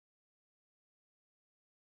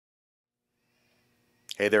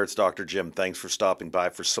Hey there, it's Dr. Jim. Thanks for stopping by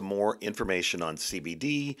for some more information on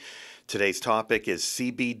CBD. Today's topic is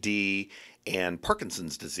CBD and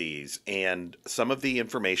Parkinson's disease. And some of the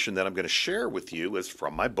information that I'm going to share with you is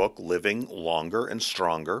from my book, Living Longer and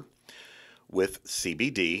Stronger with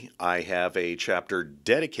CBD. I have a chapter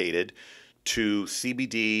dedicated to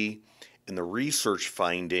CBD and the research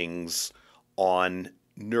findings on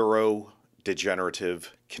neurodegenerative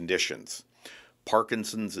conditions.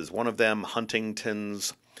 Parkinson's is one of them.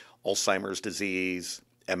 Huntington's, Alzheimer's disease,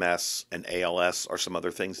 MS, and ALS are some other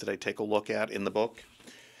things that I take a look at in the book.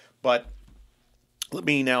 But let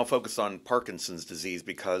me now focus on Parkinson's disease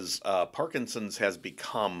because Parkinson's has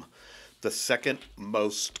become the second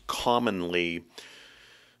most commonly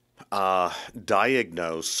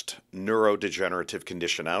diagnosed neurodegenerative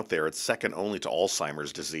condition out there. It's second only to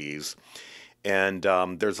Alzheimer's disease. And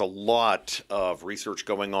there's a lot of research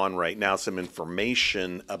going on right now, some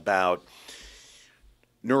information about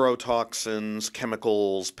neurotoxins,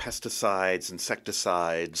 chemicals, pesticides,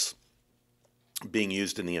 insecticides being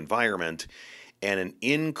used in the environment, and an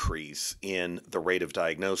increase in the rate of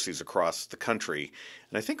diagnoses across the country,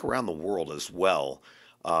 and I think around the world as well.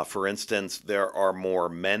 For instance, there are more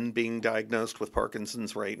men being diagnosed with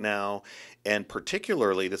Parkinson's right now, and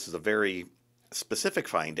particularly, this is a very specific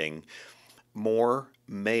finding, more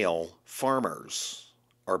male farmers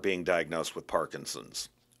are being diagnosed with Parkinson's.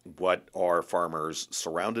 What are farmers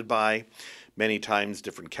surrounded by? Many times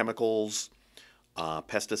different chemicals,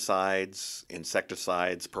 pesticides,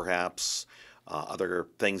 insecticides perhaps, other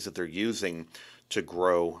things that they're using to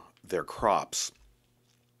grow their crops.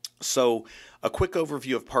 So a quick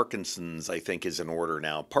overview of Parkinson's, I think, is in order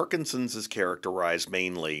now. Parkinson's is characterized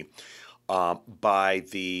mainly by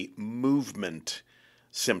the movement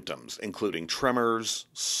symptoms, including tremors,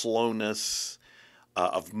 slowness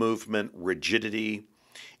of movement, rigidity,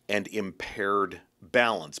 and impaired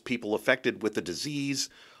balance. People affected with the disease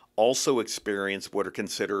also experience what are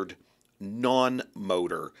considered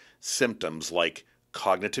non-motor symptoms like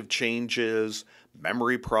cognitive changes,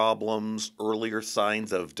 memory problems, earlier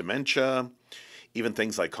signs of dementia, even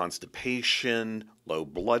things like constipation, low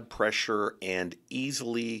blood pressure, and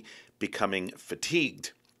easily becoming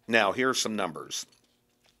fatigued. Now, here are some numbers.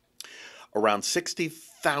 Around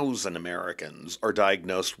 60,000 Americans are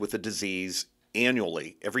diagnosed with the disease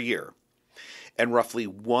annually, every year. And roughly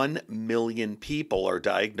 1 million people are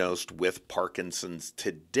diagnosed with Parkinson's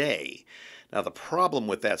today. Now, the problem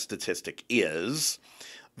with that statistic is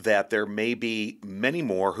that there may be many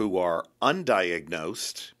more who are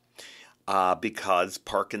undiagnosed because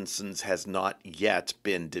Parkinson's has not yet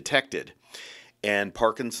been detected. And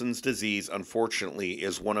Parkinson's disease, unfortunately,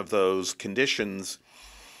 is one of those conditions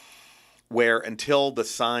where until the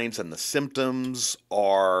signs and the symptoms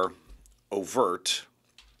are overt,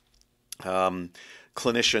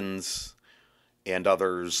 clinicians and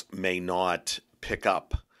others may not pick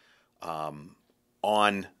up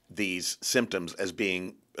on these symptoms as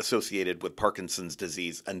being associated with Parkinson's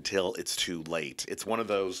disease until it's too late. It's one of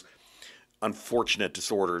those unfortunate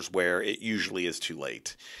disorders where it usually is too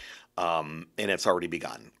late. And it's already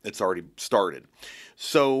begun. It's already started.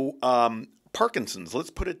 So Parkinson's, let's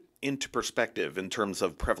put it into perspective in terms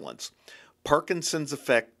of prevalence. Parkinson's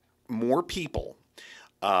affect more people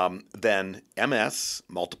than MS,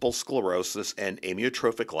 multiple sclerosis, and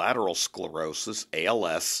amyotrophic lateral sclerosis,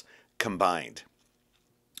 ALS, combined.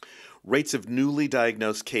 Rates of newly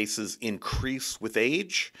diagnosed cases increase with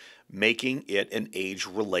age, making it an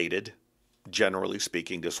age-related, generally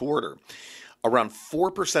speaking, disorder. Around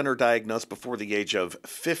 4% are diagnosed before the age of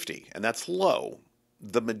 50, and that's low.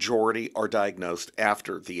 The majority are diagnosed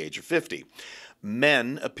after the age of 50.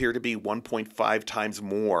 Men appear to be 1.5 times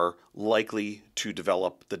more likely to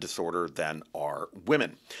develop the disorder than are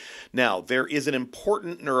women. Now, there is an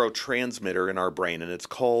important neurotransmitter in our brain, and it's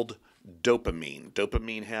called dopamine.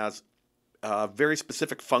 Dopamine has very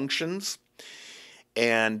specific functions,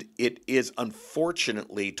 and it is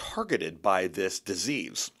unfortunately targeted by this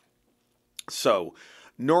disease. So,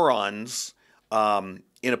 neurons in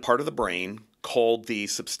a part of the brain called the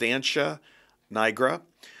substantia nigra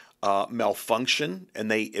malfunction,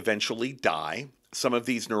 and they eventually die. Some of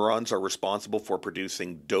these neurons are responsible for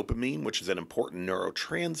producing dopamine, which is an important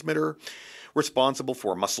neurotransmitter, responsible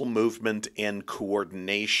for muscle movement and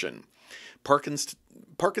coordination.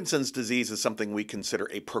 Parkinson's disease is something we consider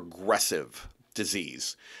a progressive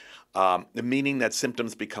disease, meaning that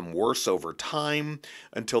symptoms become worse over time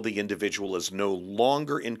until the individual is no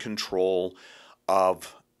longer in control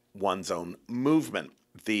of one's own movement.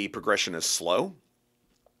 The progression is slow,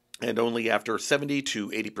 and only after 70 to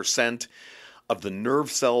 80% of the nerve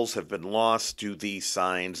cells have been lost, do these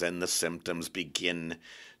signs and the symptoms begin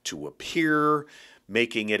to appear,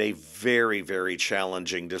 making it a very, very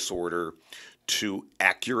challenging disorder to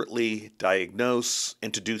accurately diagnose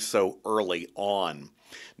and to do so early on.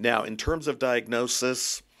 Now, in terms of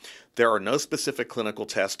diagnosis, there are no specific clinical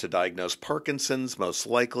tests to diagnose Parkinson's. Most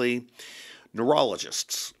likely,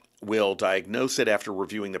 neurologists will diagnose it after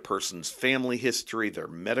reviewing the person's family history, their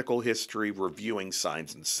medical history, reviewing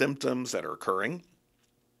signs and symptoms that are occurring,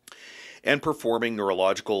 and performing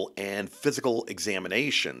neurological and physical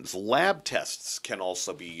examinations. Lab tests can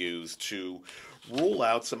also be used to rule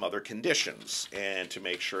out some other conditions and to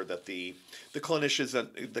make sure that the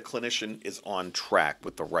clinician is on track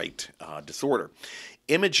with the right disorder.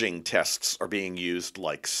 Imaging tests are being used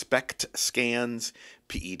like SPECT scans,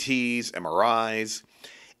 PETs, MRIs,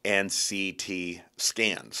 and CT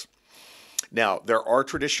scans. Now, there are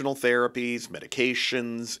traditional therapies,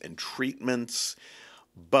 medications, and treatments,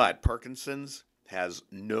 but Parkinson's has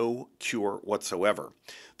no cure whatsoever.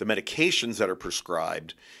 The medications that are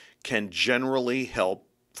prescribed can generally help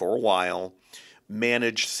for a while,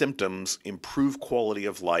 manage symptoms, improve quality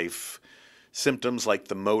of life, symptoms like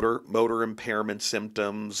the motor impairment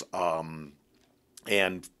symptoms,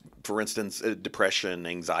 and for instance, depression,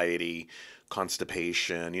 anxiety,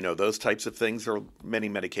 constipation, those types of things there are many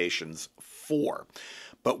medications for.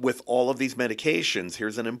 But with all of these medications,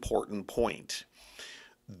 here's an important point.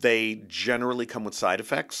 They generally come with side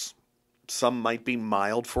effects. Some might be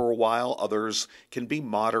mild for a while, others can be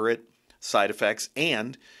moderate side effects,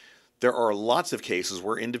 and there are lots of cases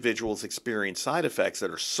where individuals experience side effects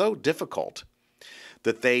that are so difficult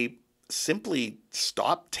that they simply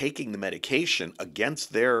stop taking the medication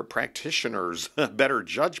against their practitioner's better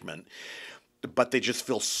judgment, but they just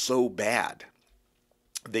feel so bad.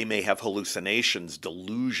 They may have hallucinations,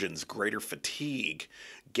 delusions, greater fatigue,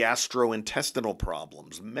 gastrointestinal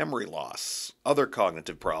problems, memory loss, other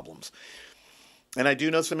cognitive problems. And I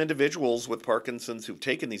do know some individuals with Parkinson's who've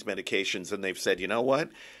taken these medications and they've said, you know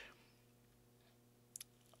what?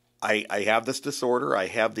 I have this disorder, I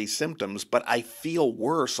have these symptoms, but I feel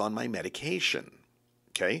worse on my medication.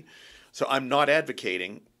 Okay? So I'm not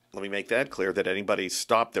advocating, let me make that clear, that anybody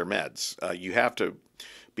stop their meds. You have to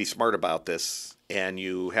be smart about this, and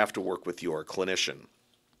you have to work with your clinician.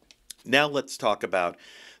 Now let's talk about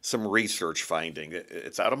some research finding.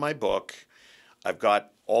 It's out of my book. I've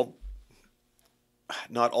got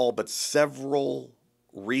not all, but several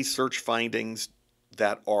research findings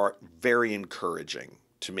that are very encouraging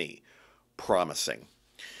to me, promising.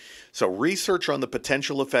 So research on the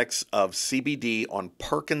potential effects of CBD on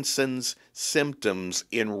Parkinson's symptoms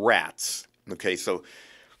in rats. Okay, so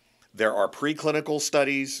there are preclinical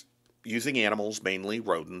studies using animals, mainly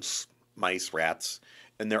rodents, mice, rats,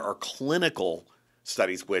 and there are clinical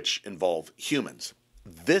studies which involve humans.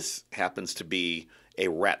 This happens to be a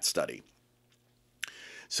rat study.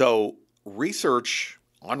 So research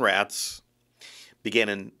on rats began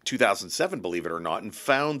in 2007, believe it or not, and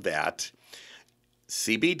found that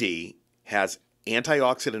CBD has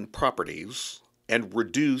antioxidant properties and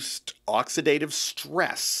reduced oxidative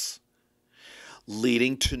stress,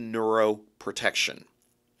 leading to neuroprotection.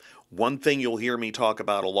 One thing you'll hear me talk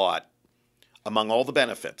about a lot, among all the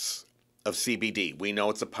benefits of CBD, we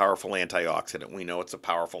know it's a powerful antioxidant. We know it's a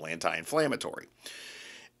powerful anti-inflammatory.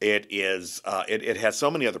 It has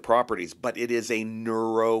so many other properties, but it is a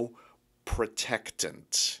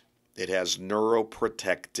neuroprotectant. It has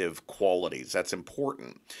neuroprotective qualities. That's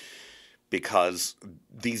important because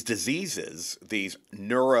these diseases, these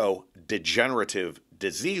neurodegenerative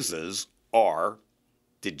diseases, are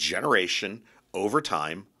degeneration over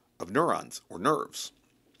time of neurons or nerves.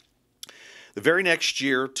 The very next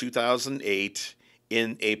year, 2008,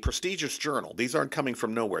 in a prestigious journal, these aren't coming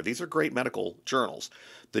from nowhere, these are great medical journals,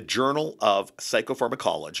 the Journal of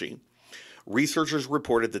Psychopharmacology, researchers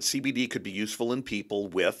reported that CBD could be useful in people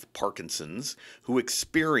with Parkinson's who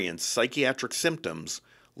experience psychiatric symptoms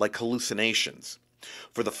like hallucinations.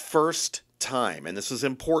 For the first time, and this is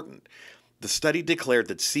important, the study declared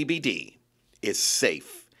that CBD is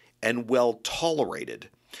safe and well tolerated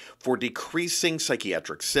for decreasing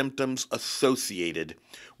psychiatric symptoms associated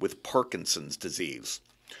with Parkinson's disease.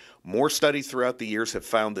 More studies throughout the years have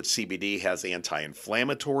found that CBD has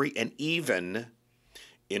anti-inflammatory and even,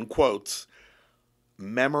 in quotes,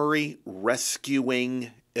 memory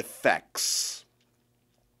rescuing effects.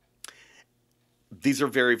 These are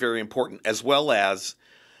very, very important, as well as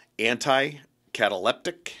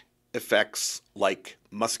anti-cataleptic effects like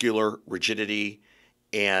muscular rigidity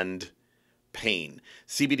and pain.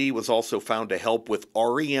 CBD was also found to help with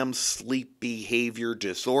REM sleep behavior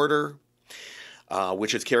disorder,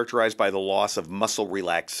 which is characterized by the loss of muscle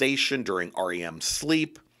relaxation during REM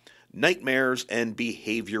sleep, nightmares, and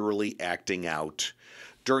behaviorally acting out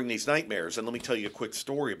during these nightmares. And let me tell you a quick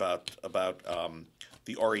story about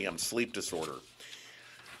the REM sleep disorder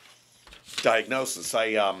diagnosis.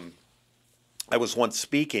 I was once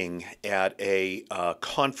speaking at a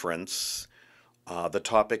conference. The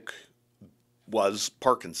topic was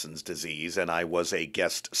Parkinson's disease, and I was a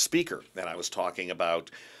guest speaker, and I was talking about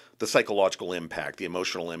the psychological impact, the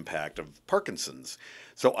emotional impact of Parkinson's.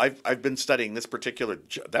 So I've been studying this particular.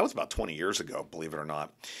 That was about 20 years ago, believe it or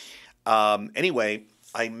not. Anyway,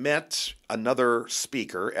 I met another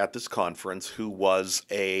speaker at this conference who was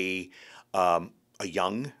a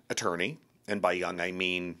young attorney, and by young I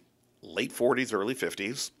mean late 40s, early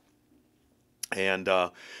 50s, and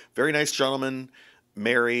very nice gentleman,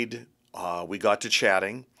 married. We got to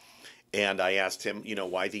chatting, and I asked him,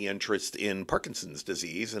 why the interest in Parkinson's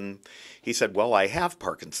disease, and he said, well, I have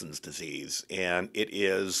Parkinson's disease, and it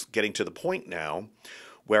is getting to the point now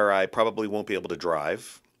where I probably won't be able to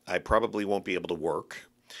drive. I probably won't be able to work.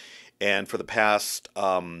 And for the past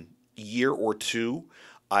year or two,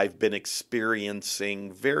 I've been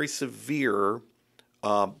experiencing very severe,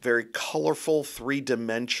 very colorful,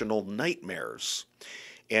 three-dimensional nightmares.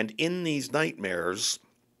 And in these nightmares,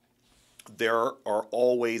 there are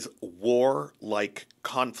always war-like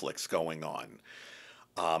conflicts going on.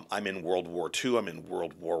 I'm in World War II. I'm in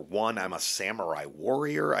World War I. I'm a samurai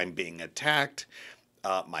warrior. I'm being attacked.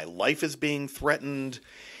 My life is being threatened.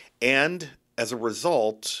 And as a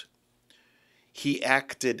result, he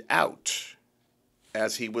acted out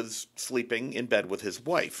as he was sleeping in bed with his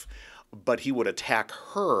wife. But he would attack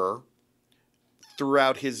her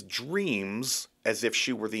throughout his dreams as if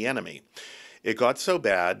she were the enemy. It got so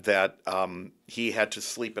bad that he had to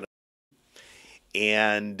sleep in a...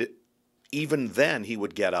 And even then he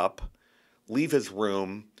would get up, leave his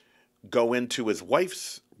room, go into his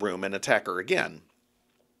wife's room and attack her again.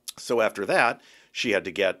 So after that, she had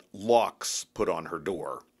to get locks put on her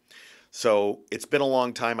door. So it's been a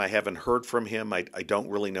long time. I haven't heard from him. I don't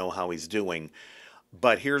really know how he's doing.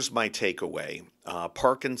 But here's my takeaway.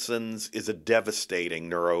 Parkinson's is a devastating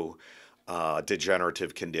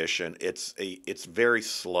neurodegenerative condition. It's very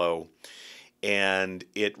slow, and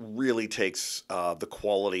it really takes the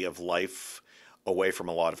quality of life away from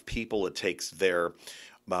a lot of people. It takes their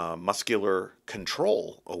muscular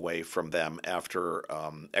control away from them after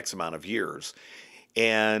X amount of years.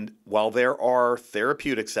 And while there are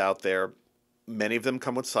therapeutics out there, many of them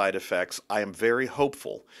come with side effects. I am very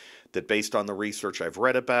hopeful that based on the research I've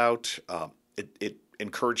read about, it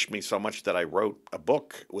encouraged me so much that I wrote a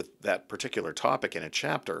book with that particular topic in a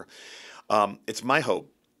chapter. It's my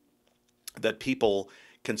hope that people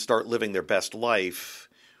can start living their best life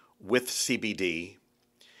with CBD,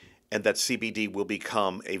 and that CBD will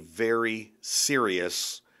become a very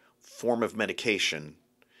serious form of medication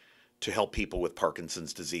to help people with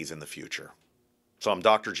Parkinson's disease in the future. So I'm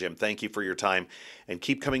Dr. Jim. Thank you for your time, and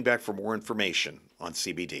keep coming back for more information on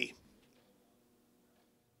CBD.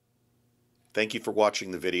 Thank you for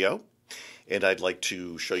watching the video, and I'd like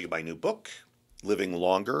to show you my new book, Living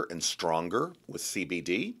Longer and Stronger with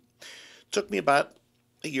CBD. It took me about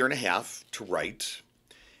a year and a half to write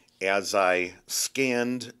as I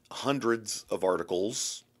scanned hundreds of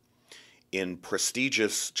articles in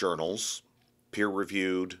prestigious journals,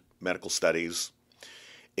 peer-reviewed medical studies,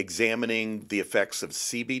 examining the effects of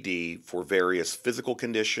CBD for various physical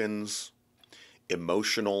conditions,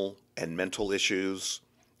 emotional and mental issues,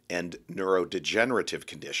 and neurodegenerative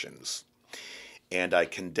conditions. And I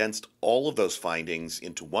condensed all of those findings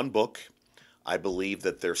into one book. I believe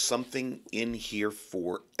that there's something in here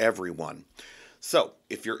for everyone. So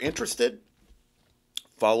if you're interested,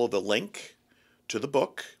 follow the link to the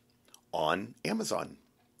book on Amazon.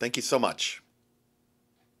 Thank you so much.